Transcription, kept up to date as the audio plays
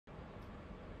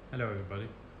Hello everybody.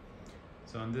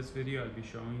 So in this video I'll be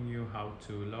showing you how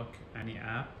to lock any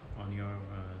app on your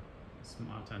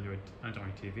smart Android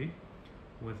TV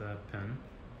with a pin.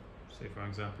 Say for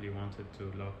example you wanted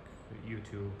to lock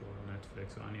YouTube or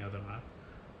Netflix or any other app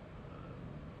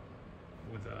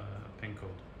with a pin code.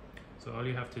 So all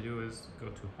you have to do is go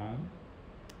to Home,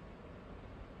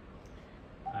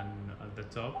 and at the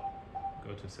top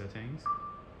go to Settings,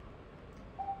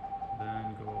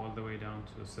 then go all the way down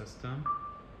to System.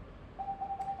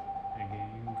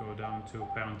 Again, go down to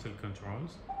Parental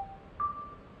Controls,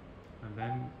 and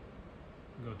then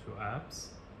go to Apps.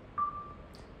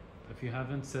 If you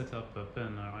haven't set up a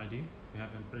PIN already, you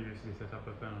haven't previously set up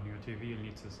a PIN on your TV, you'll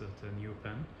need to set a new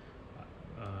PIN.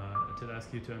 It will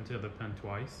ask you to enter the PIN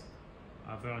twice.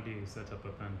 I've already set up a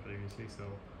PIN previously, so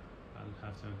I'll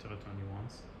have to enter it only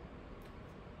once.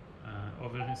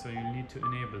 Over here, so you'll need to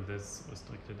enable this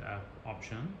restricted app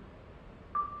option,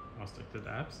 restricted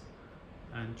apps,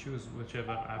 and choose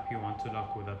whichever app you want to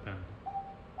lock with a pin.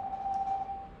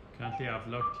 Currently I've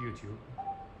locked YouTube,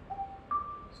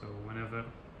 so whenever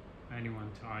anyone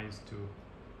tries to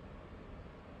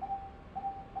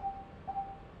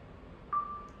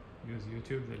use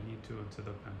YouTube, they'll need to enter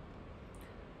the pin.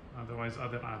 Otherwise,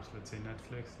 other apps, let's say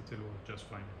Netflix, it will work just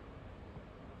fine.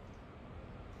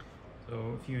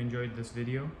 So if you enjoyed this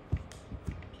video,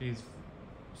 please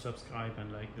subscribe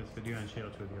and like this video and share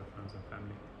it with your friends and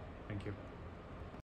family. Thank you.